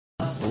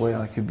way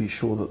I could be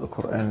sure that the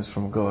Quran is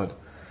from God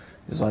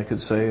is I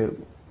could say,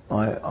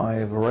 I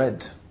have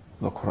read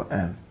the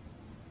Quran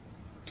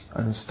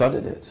and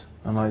studied it,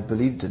 and I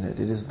believed in it.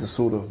 It is the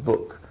sort of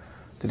book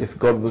that if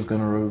God was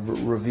going to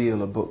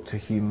reveal a book to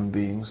human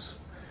beings,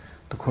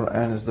 the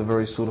Quran is the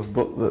very sort of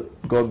book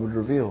that God would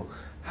reveal.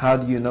 How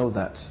do you know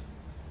that?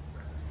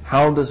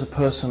 How does a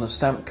person, a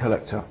stamp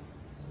collector,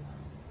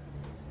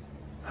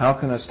 how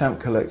can a stamp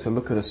collector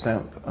look at a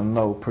stamp and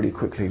know pretty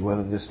quickly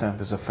whether this stamp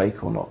is a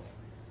fake or not?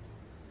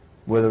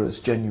 Whether it's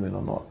genuine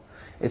or not?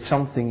 It's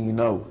something you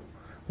know.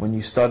 When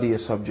you study a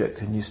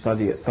subject and you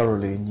study it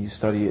thoroughly and you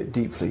study it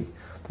deeply,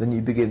 then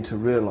you begin to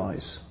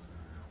realize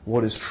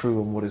what is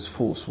true and what is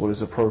false, what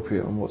is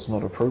appropriate and what's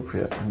not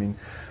appropriate. I mean,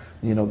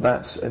 you know,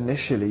 that's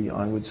initially,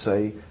 I would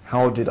say,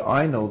 how did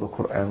I know the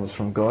Quran was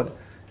from God?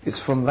 It's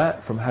from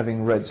that, from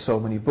having read so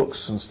many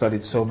books and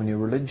studied so many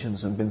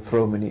religions and been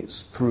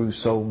through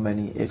so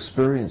many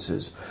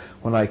experiences.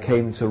 When I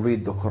came to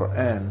read the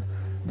Quran,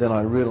 then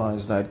I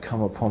realized I'd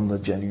come upon the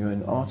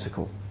genuine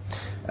article.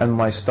 And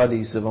my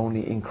studies have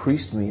only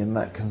increased me in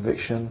that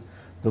conviction.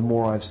 The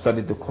more I've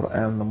studied the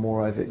Quran, the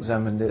more I've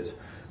examined it.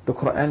 The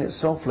Quran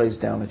itself lays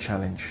down a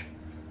challenge.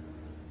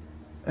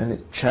 And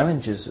it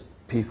challenges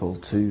people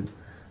to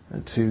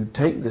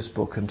take this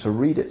book and to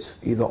read it,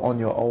 either on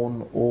your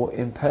own or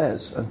in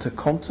pairs, and to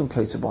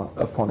contemplate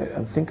upon it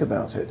and think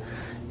about it.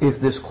 If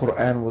this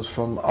Quran was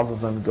from other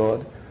than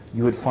God,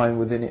 you would find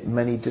within it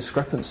many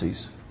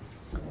discrepancies.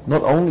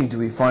 Not only do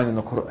we find in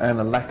the Quran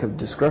a lack of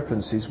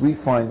discrepancies, we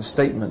find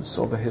statements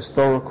of a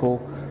historical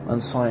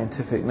and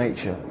scientific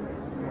nature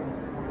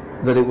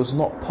that it was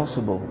not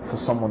possible for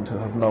someone to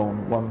have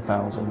known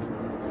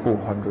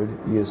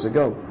 1,400 years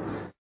ago.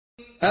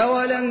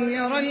 أَوَلَمْ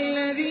يَرَ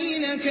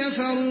الَّذِينَ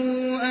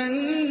كَفَرُوا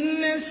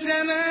أَنَّ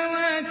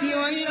السَّمَاوَاتِ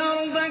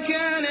وَالْأَرْضَ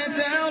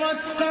كَانَتَا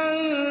رَتْقًا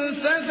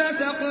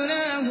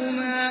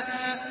فَفَتَقْنَاهُمَا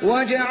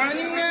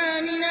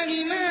وَجَعَلْنَا مِنَ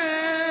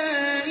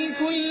الْمَاءِ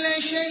كُلَّ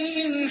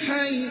شَيْءٍ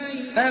حَيٍّ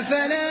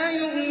أَفَلَا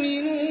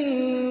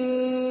يُؤْمِنُونَ.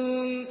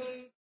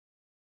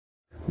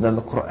 Then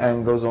the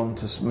Quran goes on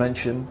to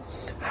mention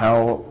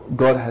how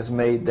God has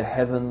made the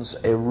heavens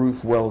a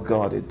roof well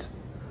guarded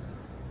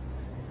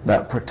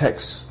that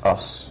protects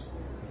us.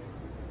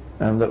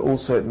 And that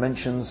also it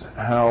mentions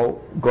how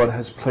God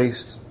has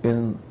placed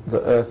in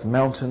the earth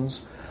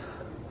mountains,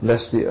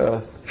 lest the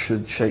earth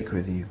should shake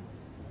with you.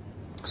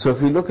 So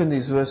if we look in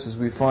these verses,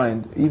 we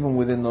find, even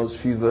within those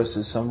few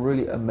verses, some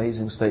really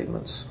amazing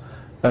statements.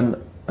 And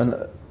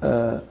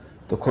the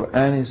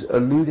Quran is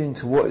alluding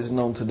to what is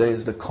known today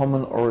as the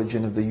common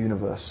origin of the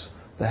universe.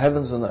 The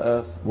heavens and the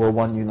earth were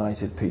one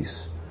united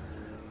piece.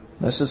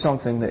 This is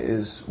something that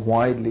is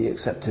widely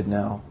accepted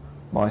now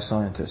by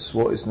scientists,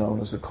 what is known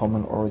as the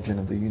common origin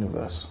of the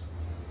universe.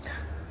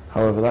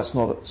 However, that's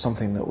not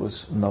something that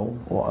was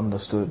known or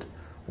understood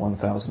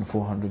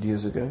 1,400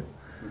 years ago.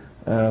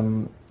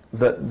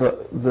 That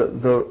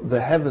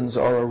the heavens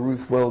are a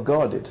roof well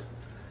guarded.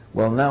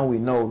 Well, now we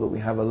know that we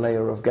have a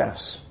layer of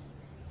gas,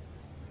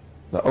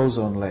 the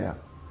ozone layer,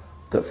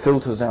 that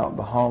filters out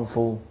the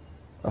harmful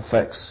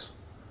effects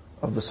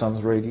of the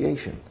sun's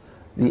radiation.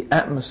 The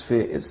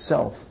atmosphere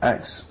itself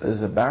acts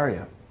as a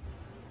barrier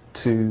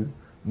to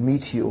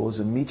meteors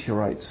and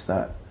meteorites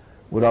that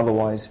would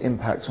otherwise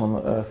impact on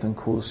the earth and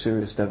cause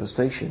serious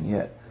devastation,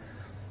 yet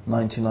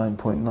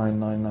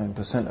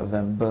 99.999% of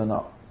them burn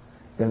up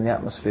in the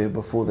atmosphere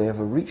before they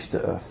ever reach the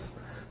earth.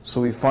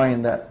 So we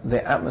find that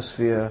the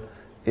atmosphere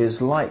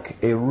is like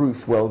a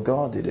roof well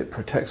guarded. It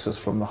protects us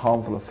from the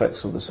harmful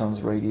effects of the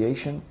sun's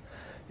radiation.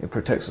 It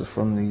protects us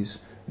from these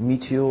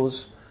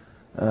meteors.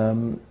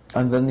 And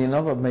then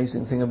another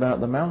amazing thing about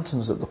the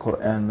mountains that the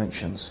Quran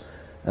mentions.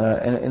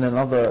 In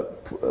another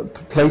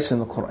place in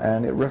the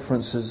Quran, it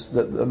references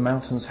that the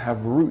mountains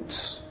have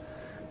roots.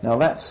 Now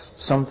that's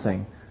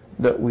something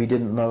that we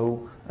didn't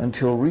know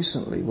until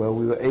recently, where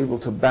we were able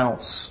to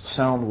bounce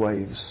sound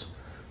waves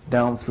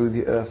down through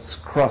the Earth's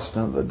crust,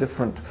 and at the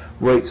different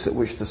rates at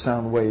which the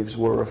sound waves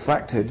were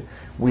refracted,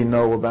 we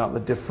know about the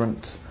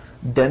different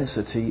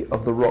density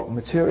of the rock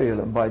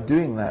material. And by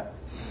doing that,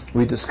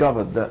 we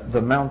discovered that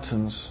the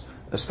mountains,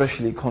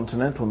 especially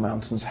continental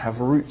mountains,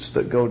 have roots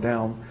that go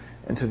down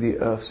into the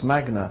Earth's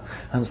magna.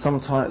 And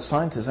sometimes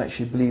scientists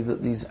actually believe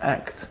that these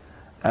act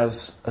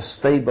as a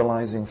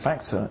stabilizing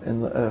factor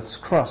in the Earth's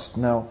crust.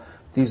 Now,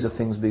 these are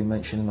things being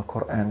mentioned in the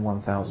Quran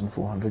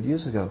 1,400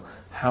 years ago.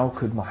 How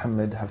could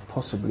Muhammad have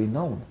possibly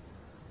known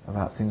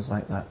about things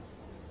like that?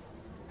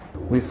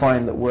 We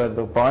find that where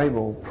the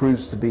Bible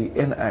proves to be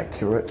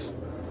inaccurate,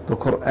 the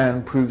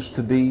Quran proves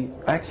to be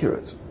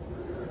accurate.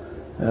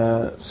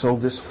 So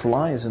this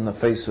flies in the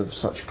face of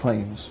such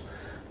claims.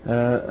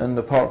 And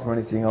apart from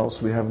anything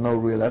else, we have no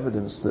real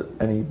evidence that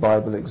any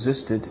Bible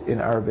existed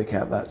in Arabic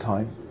at that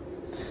time.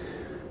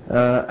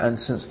 And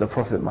since the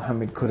Prophet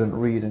Muhammad couldn't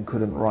read and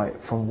couldn't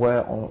write, from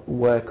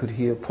where could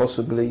he have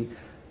possibly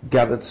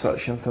gathered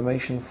such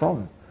information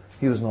from?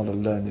 He was not a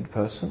learned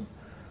person.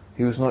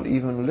 He was not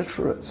even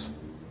literate.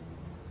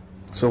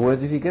 So where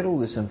did he get all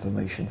this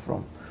information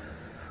from?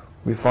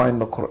 We find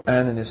the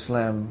Quran in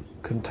Islam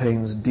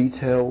contains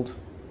detailed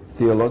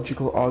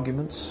theological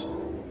arguments,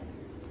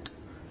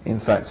 in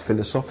fact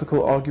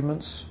philosophical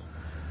arguments.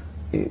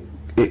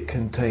 It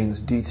contains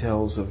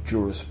details of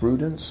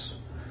jurisprudence.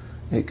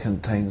 It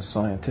contains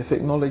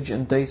scientific knowledge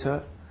and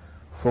data.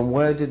 From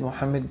where did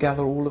Muhammad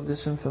gather all of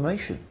this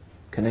information?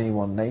 Can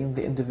anyone name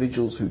the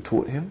individuals who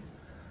taught him?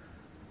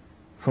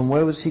 From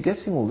where was he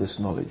getting all this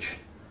knowledge?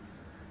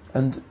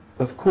 And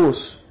of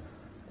course,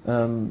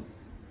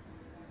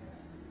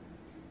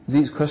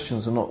 these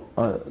questions are not,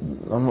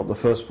 I'm not the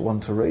first one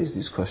to raise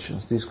these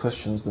questions. These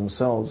questions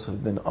themselves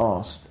have been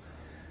asked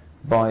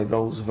by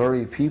those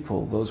very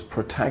people, those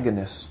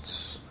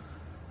protagonists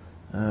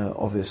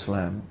of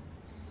Islam.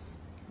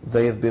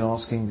 They have been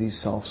asking these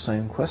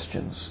self-same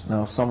questions.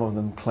 Now, some of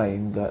them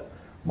claim that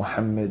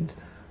Muhammad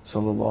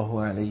sallallahu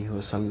alaihi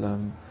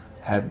wasallam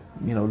had,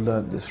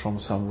 learnt this from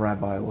some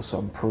rabbi or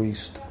some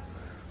priest,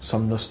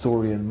 some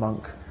Nestorian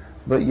monk,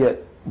 but yet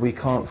we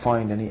can't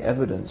find any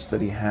evidence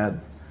that he had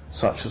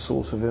such a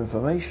source of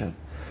information.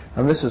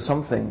 And this is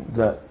something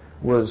that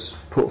was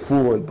put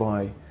forward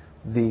by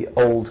the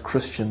old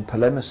Christian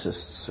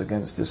polemicists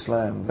against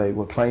Islam. They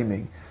were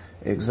claiming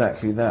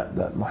exactly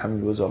that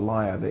Muhammad was a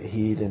liar, that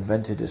he had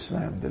invented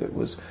Islam, that it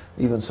was,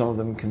 even some of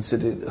them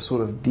considered a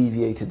sort of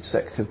deviated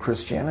sect of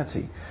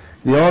Christianity.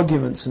 The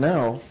arguments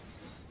now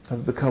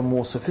have become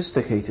more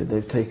sophisticated.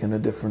 They've taken a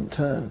different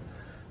turn.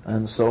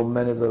 And so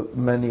many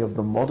of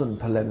the modern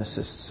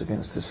polemicists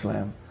against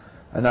Islam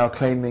are now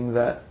claiming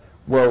that,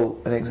 well,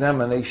 an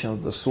examination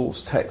of the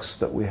source text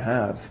that we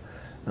have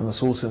and the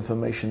source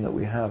information that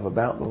we have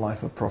about the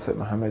life of Prophet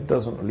Muhammad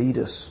doesn't lead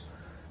us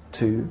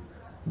to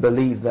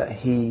believe that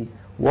he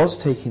was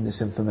taking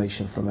this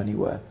information from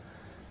anywhere.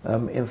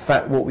 In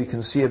fact, what we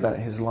can see about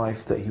his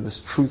life, that he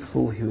was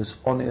truthful, he was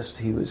honest,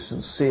 he was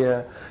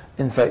sincere.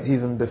 In fact,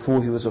 even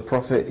before he was a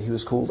prophet, he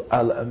was called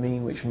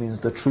Al-Amin, which means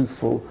the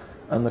truthful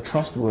and the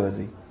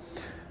trustworthy.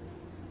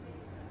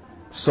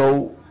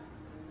 So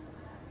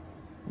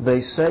they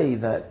say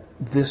that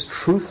this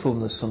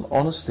truthfulness and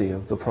honesty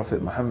of the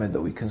Prophet Muhammad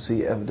that we can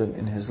see evident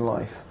in his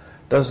life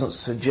doesn't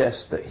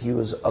suggest that he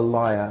was a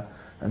liar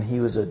and he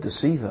was a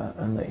deceiver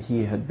and that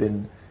he had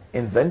been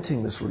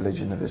inventing this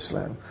religion of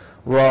Islam.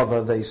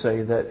 Rather, they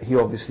say that he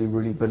obviously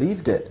really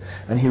believed it,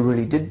 and he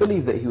really did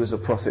believe that he was a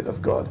prophet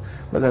of God.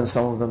 But then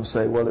some of them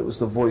say, well, it was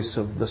the voice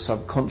of the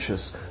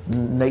subconscious,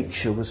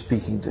 nature was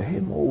speaking to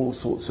him, all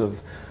sorts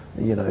of,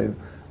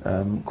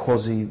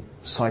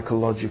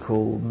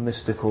 quasi-psychological,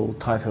 mystical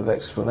type of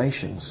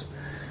explanations.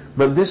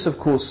 But this, of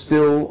course,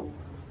 still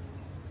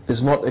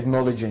is not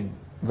acknowledging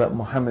that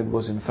Muhammad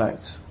was in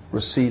fact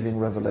receiving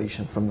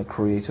revelation from the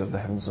Creator of the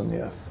heavens and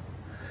the earth.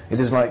 It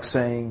is like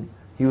saying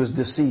he was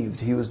deceived,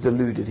 he was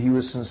deluded, he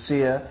was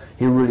sincere,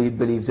 he really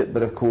believed it,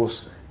 but of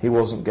course he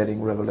wasn't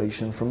getting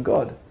revelation from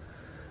God.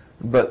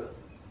 But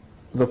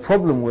the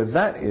problem with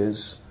that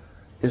is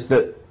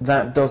that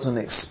that doesn't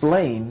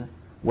explain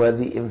where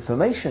the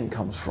information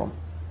comes from.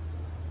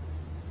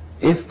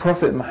 If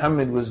Prophet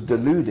Muhammad was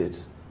deluded,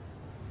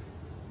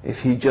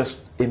 if he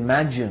just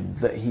imagined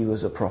that he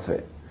was a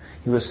prophet,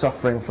 he was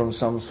suffering from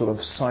some sort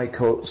of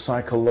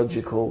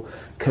psychological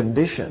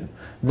condition,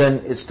 then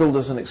it still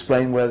doesn't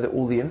explain where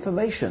all the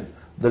information,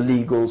 the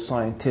legal,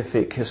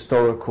 scientific,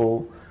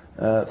 historical,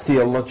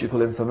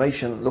 theological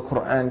information the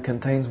Quran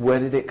contains, where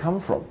did it come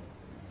from?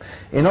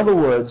 In other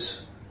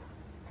words,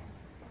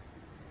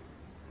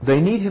 they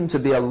need him to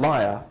be a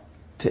liar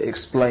to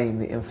explain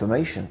the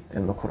information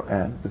in the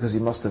Quran, because he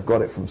must have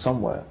got it from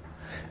somewhere.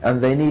 And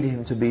they need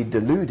him to be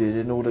deluded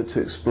in order to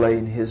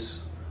explain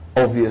his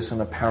obvious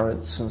and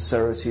apparent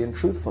sincerity and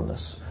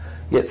truthfulness.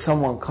 Yet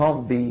someone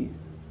can't be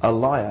a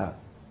liar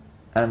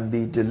and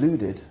be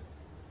deluded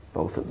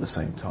both at the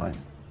same time.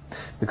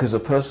 Because a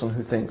person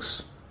who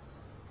thinks,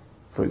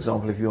 for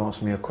example, if you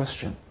ask me a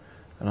question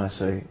and I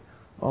say,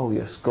 oh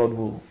yes, God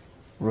will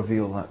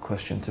reveal that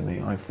question to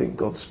me, I think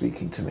God's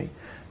speaking to me,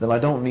 then I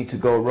don't need to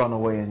go run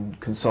away and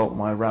consult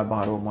my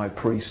rabbi or my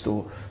priest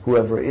or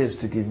whoever it is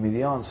to give me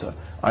the answer.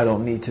 I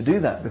don't need to do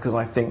that because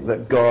I think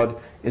that God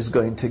is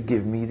going to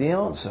give me the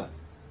answer.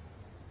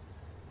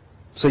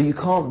 So you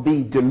can't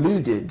be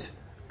deluded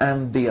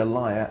and be a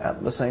liar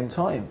at the same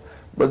time.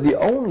 But the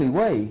only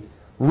way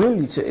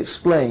really to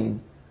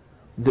explain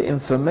the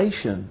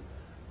information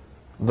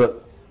that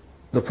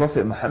the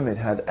Prophet Muhammad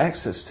had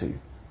access to,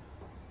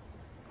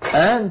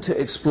 and to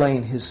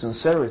explain his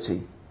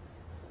sincerity,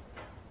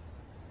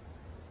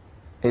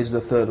 is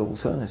the third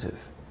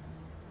alternative.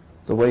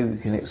 The way we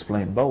can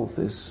explain both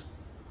is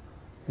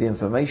the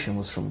information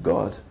was from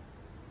God,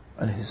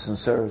 and his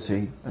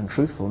sincerity and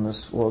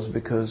truthfulness was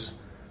because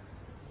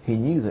he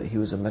knew that he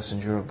was a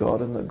messenger of God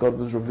and that God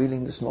was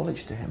revealing this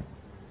knowledge to him.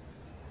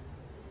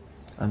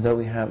 And there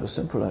we have a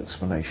simple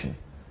explanation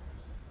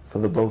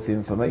for both the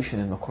information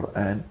in the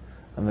Quran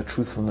and the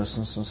truthfulness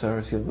and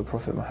sincerity of the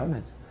Prophet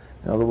Muhammad.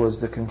 In other words,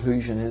 the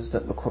conclusion is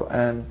that the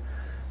Quran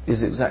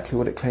is exactly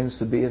what it claims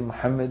to be, and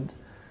Muhammad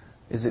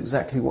is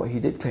exactly what he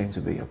did claim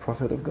to be, a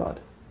prophet of God.